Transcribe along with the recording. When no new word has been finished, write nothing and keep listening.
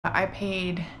I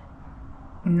paid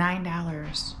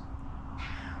 $9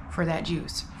 for that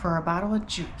juice, for a bottle of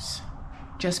juice,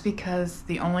 just because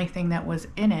the only thing that was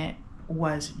in it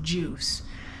was juice.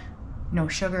 No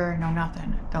sugar, no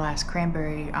nothing. The last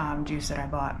cranberry juice that I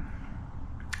bought.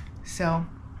 So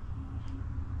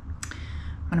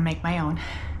I'm gonna make my own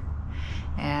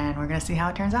and we're gonna see how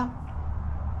it turns out.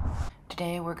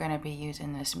 Today we're gonna be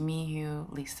using this Mehu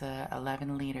Liisa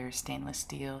 11 liter stainless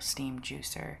steel steam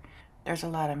juicer. There's a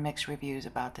lot of mixed reviews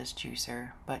about this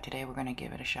juicer, but today we're gonna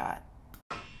give it a shot.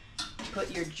 Put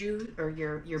your juice or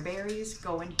your berries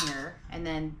go in here, and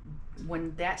then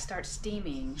when that starts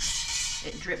steaming,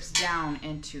 it drips down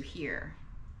into here.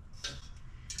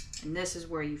 And this is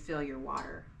where you fill your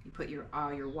water. You put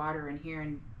all your water in here,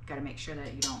 and you gotta make sure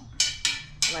that you don't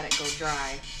let it go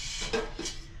dry.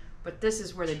 But this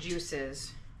is where the juice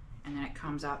is, and then it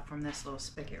comes out from this little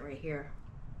spigot right here.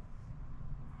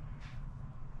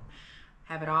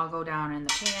 Have it all go down in the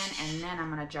pan, and then I'm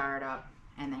gonna jar it up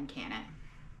and then can it.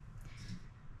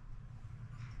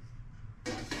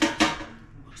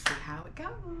 We'll see how it goes.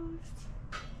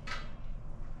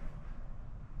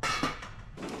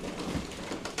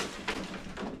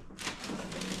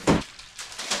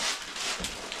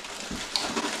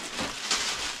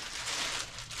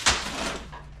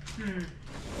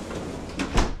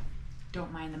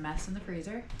 Don't mind the mess in the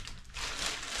freezer.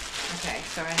 Okay,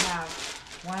 so I have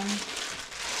 1,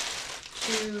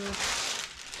 2,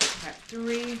 I got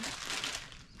 3,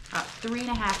 about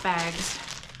 3.5 bags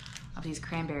of these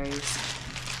cranberries.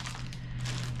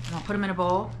 I'm gonna put them in a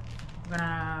bowl. I'm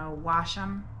gonna wash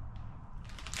them,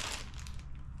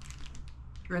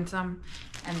 rinse them,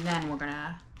 and then we're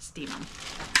gonna steam them.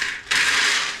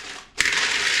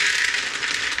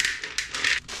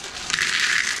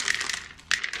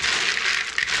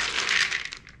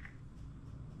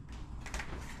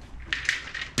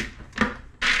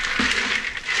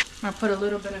 I'm gonna put a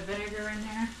little bit of vinegar in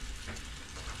there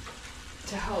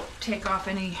to help take off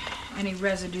any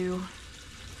residue.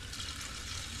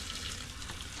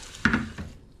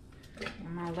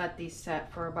 I'm gonna let these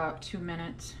set for about 2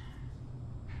 minutes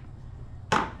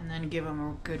and then give them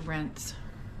a good rinse.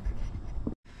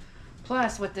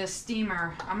 Plus, with this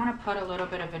steamer, I'm gonna put a little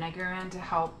bit of vinegar in to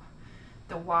help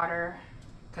the water,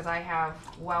 because I have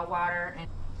well water.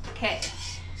 Okay.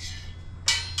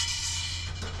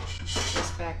 Put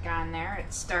this back on there.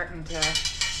 It's starting to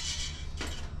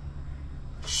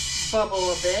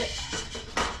bubble a bit.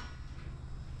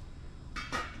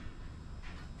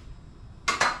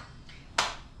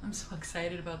 I'm so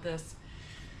excited about this.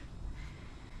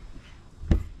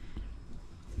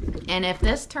 And if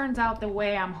this turns out the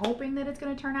way I'm hoping that it's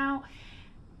going to turn out,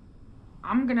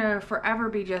 I'm going to forever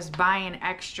be just buying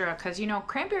extra, because, you know,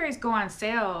 cranberries go on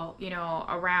sale, you know,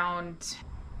 around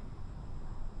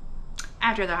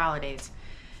after the holidays.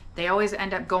 They always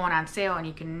end up going on sale, and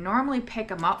you can normally pick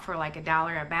them up for like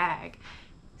 $1 a bag.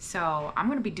 So I'm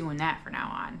gonna be doing that for now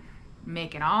on,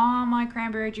 making all my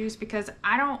cranberry juice, because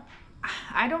I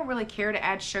don't really care to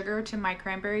add sugar to my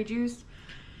cranberry juice.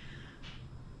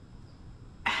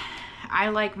 I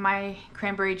like my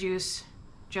cranberry juice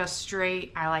just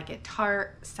straight. I like it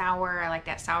tart, sour. I like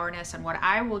that sourness. And what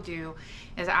I will do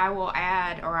is I will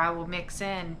add, or I will mix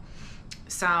in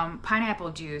some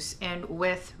pineapple juice and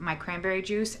with my cranberry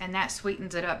juice, and that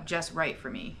sweetens it up just right for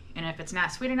me. And if it's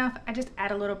not sweet enough, I just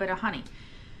add a little bit of honey.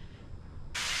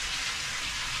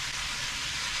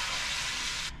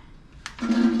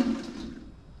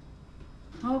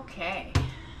 Okay,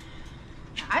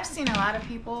 I've seen a lot of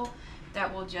people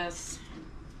that will just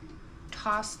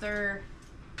toss their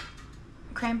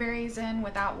cranberries in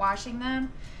without washing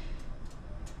them.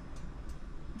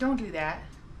 Don't do that.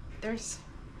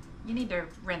 You need to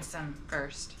rinse them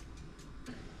first.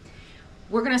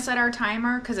 We're gonna set our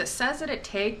timer, because it says that it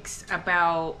takes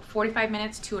about 45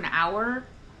 minutes to an hour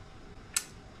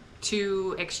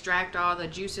to extract all the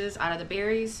juices out of the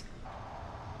berries.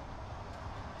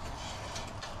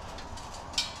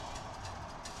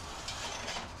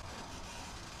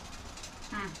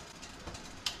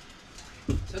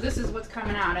 So this is what's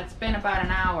coming out. It's been about an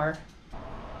hour.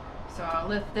 So I'll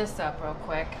lift this up real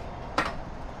quick.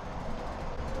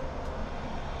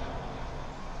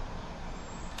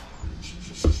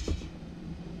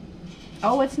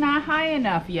 Oh, it's not high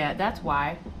enough yet. That's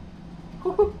why.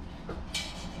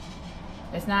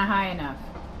 It's not high enough.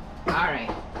 All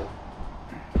right.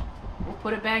 We'll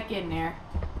put it back in there.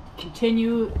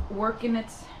 Continue working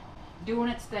doing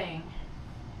its thing.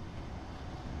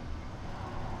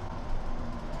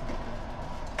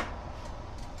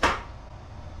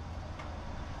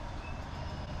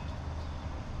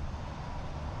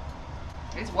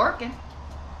 It's working.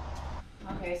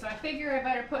 Okay, so I figure I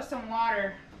better put some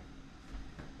water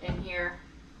in here.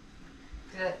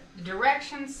 The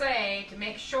directions say to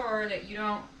make sure that you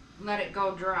don't let it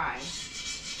go dry.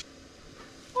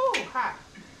 Ooh, hot.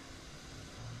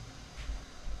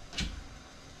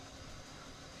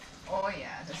 Oh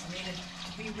yeah, this needed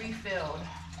to be refilled.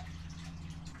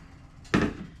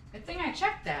 Good thing I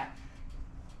checked that.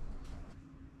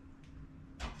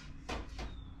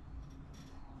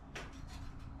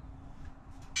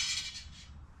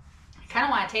 I kind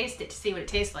of want to taste it to see what it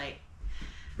tastes like.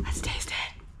 Let's taste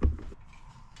it.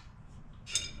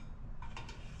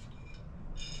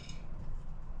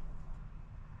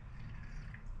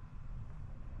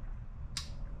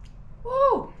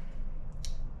 Woo!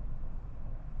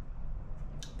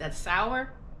 That's sour.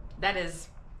 That's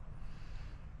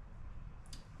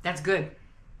good.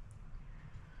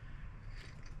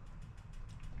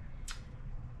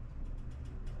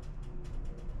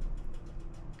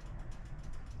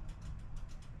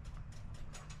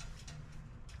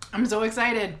 I'm so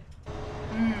excited.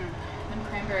 Them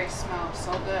cranberries smell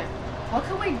so good. What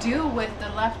can we do with the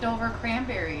leftover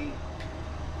cranberry?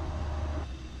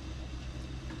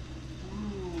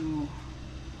 Ooh.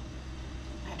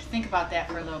 I have to think about that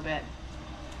for a little bit.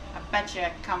 I bet you I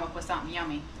can come up with something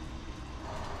yummy.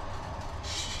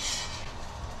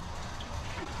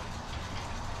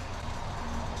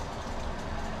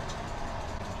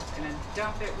 Just gonna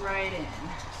dump it right in.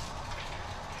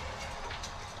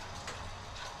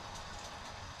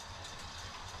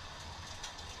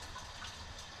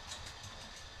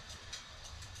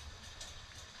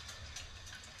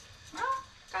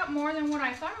 Got more than what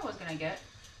I thought I was gonna get.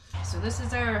 So this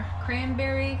is our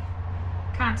cranberry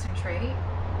concentrate.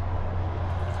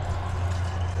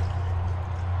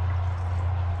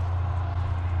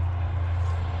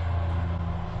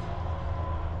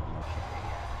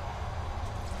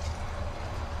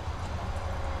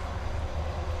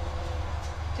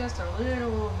 Just a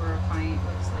little over a pint,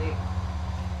 looks like.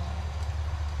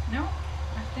 Nope,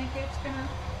 I think it's gonna,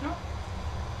 nope,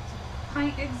 it's a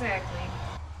pint exactly.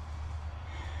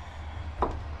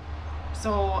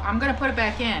 So I'm gonna put it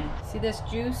back in. See this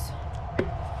juice?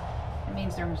 It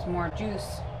means there's more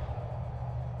juice.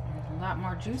 There's a lot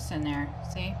more juice in there,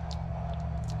 see?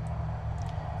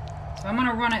 So I'm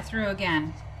gonna run it through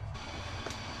again.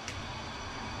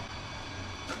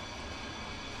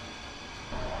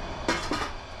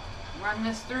 Run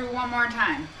this through one more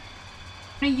time.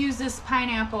 I'm gonna use this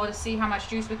pineapple to see how much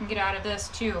juice we can get out of this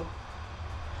too.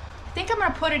 I think I'm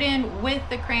gonna put it in with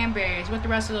the cranberries, with the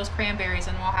rest of those cranberries,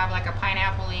 and we'll have like a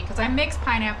pineapple-y, because I mixed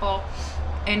pineapple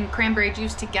and cranberry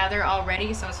juice together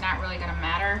already, so it's not really gonna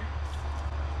matter.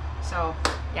 So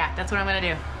yeah, that's what I'm gonna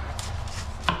do.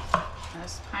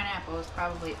 This pineapple is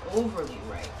probably overly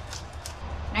ripe.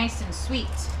 Nice and sweet.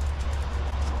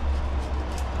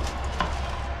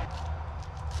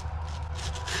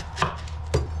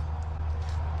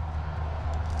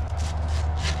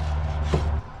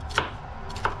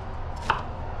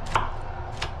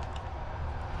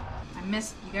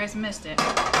 You guys missed it.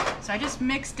 So I just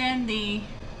mixed in the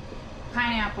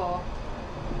pineapple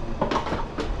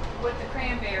with the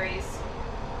cranberries.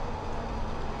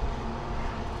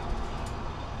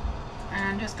 And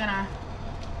I'm just gonna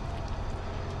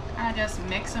kind of just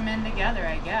mix them in together,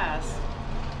 I guess.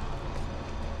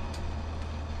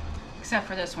 Except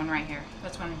for this one right here.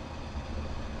 This one.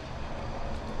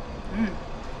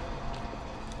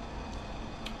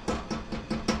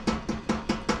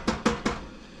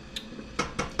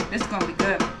 This is gonna be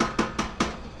good.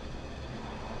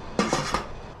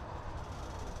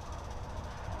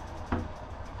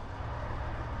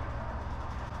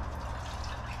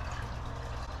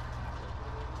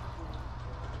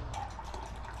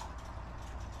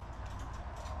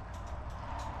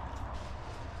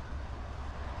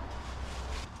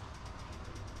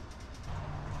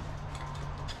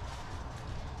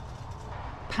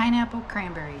 Pineapple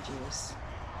cranberry juice.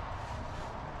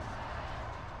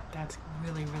 That's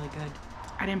really, really good.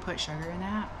 I didn't put sugar in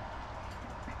that.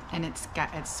 And it's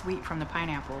sweet from the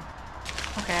pineapple.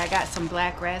 Okay, I got some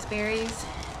black raspberries.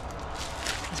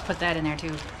 Let's put that in there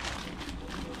too.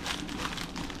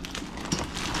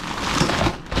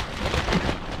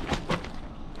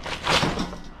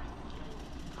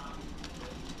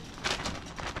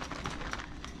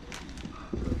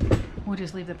 We'll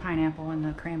just leave the pineapple and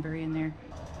the cranberry in there.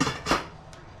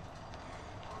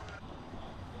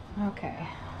 Okay.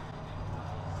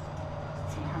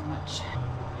 Let's see how much.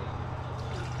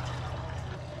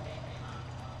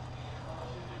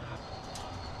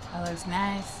 That looks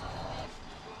nice.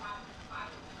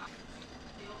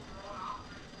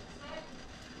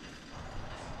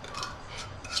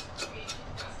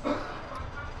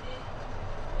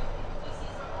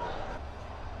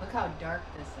 Look how dark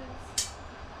this is.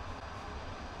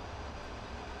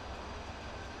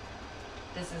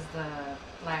 This is the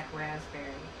black raspberry.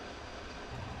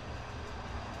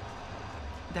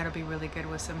 That'll be really good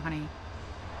with some honey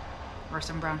or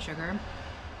some brown sugar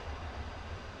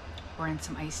or in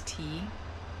some iced tea.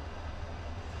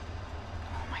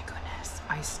 Oh my goodness,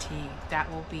 iced tea.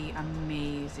 That will be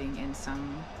amazing in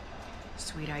some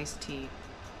sweet iced tea.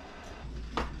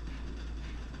 I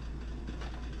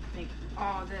think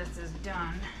all this is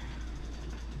done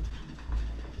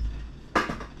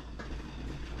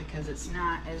because it's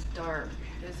not as dark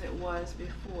as it was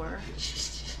before.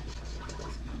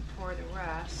 Pour the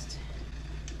rest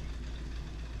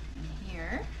in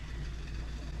here.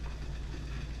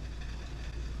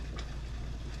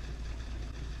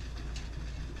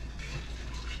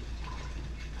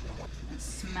 It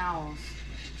smells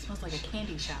like a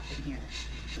candy shop in here.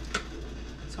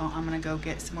 So I'm gonna go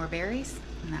get some more berries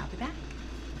and I'll be back.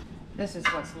 This is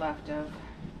what's left of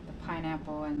the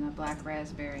pineapple and the black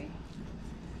raspberry.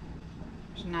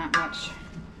 There's not much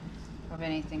of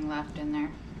anything left in there.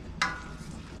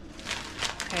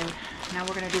 Okay, now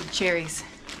we're gonna do the cherries.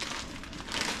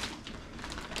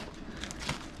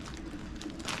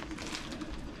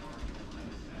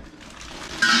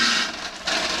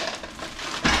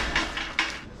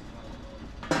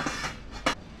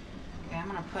 Okay, I'm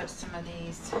gonna put some of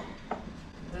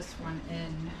this one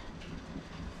in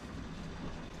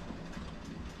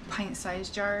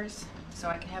pint-sized jars so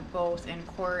I can have both in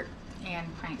quart and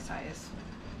pint size.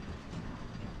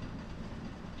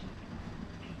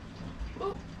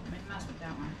 Ooh, I made a mess with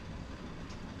that one.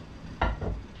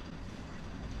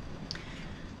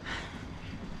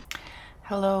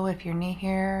 Hello, if you're new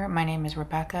here, my name is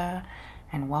Rebecca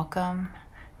and welcome.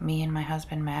 Me and my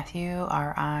husband Matthew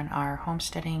are on our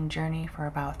homesteading journey for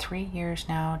about 3 years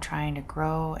now, trying to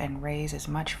grow and raise as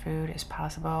much food as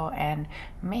possible and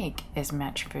make as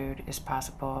much food as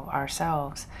possible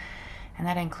ourselves. And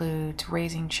that includes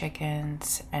raising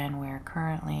chickens, and we're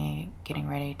currently getting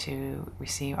ready to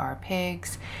receive our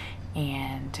pigs,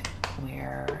 and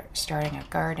we're starting a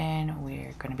garden.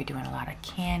 We're going to be doing a lot of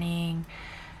canning.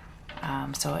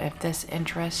 So if this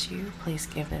interests you, please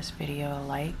give this video a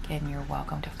like, and you're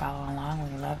welcome to follow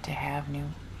along. We love to have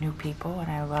new people, and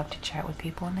I love to chat with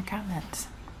people in the comments.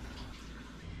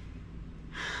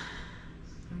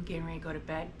 I'm getting ready to go to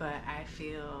bed, but I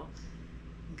feel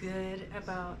good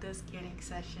about this canning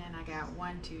session. I got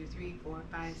 1, 2, 3, 4,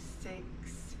 5,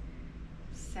 6,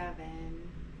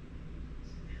 7.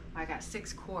 I got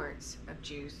 6 quarts of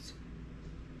juice,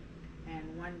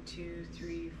 and 1, 2,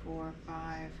 3, 4,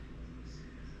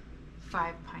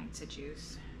 5 pints of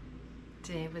juice.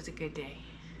 Today was a good day.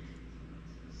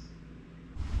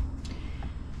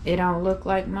 It don't look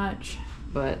like much,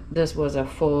 but this was a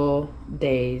full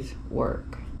day's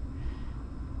work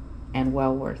and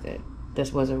well worth it.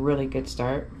 This was a really good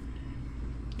start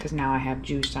because now I have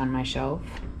juice on my shelf.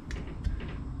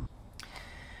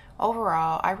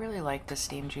 Overall, I really like the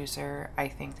steam juicer. I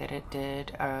think that it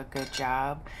did a good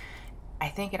job. I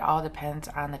think it all depends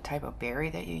on the type of berry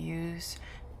that you use,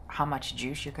 how much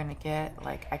juice you're gonna get.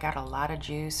 Like, I got a lot of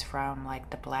juice from like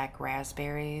the black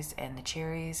raspberries and the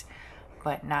cherries,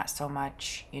 but not so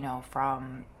much, you know,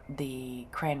 from the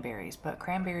cranberries. But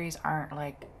cranberries aren't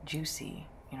like juicy,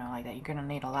 you know, like that. You're gonna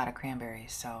need a lot of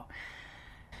cranberries. So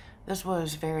this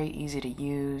was very easy to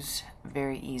use,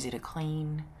 very easy to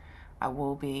clean. I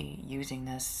will be using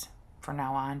this from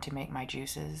now on to make my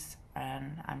juices,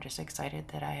 and I'm just excited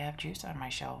that I have juice on my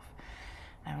shelf.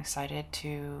 I'm excited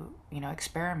to, you know,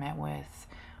 experiment with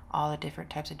all the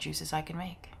different types of juices I can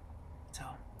make. So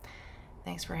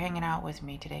thanks for hanging out with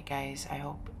me today, guys. I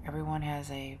hope everyone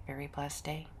has a very blessed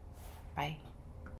day. Bye.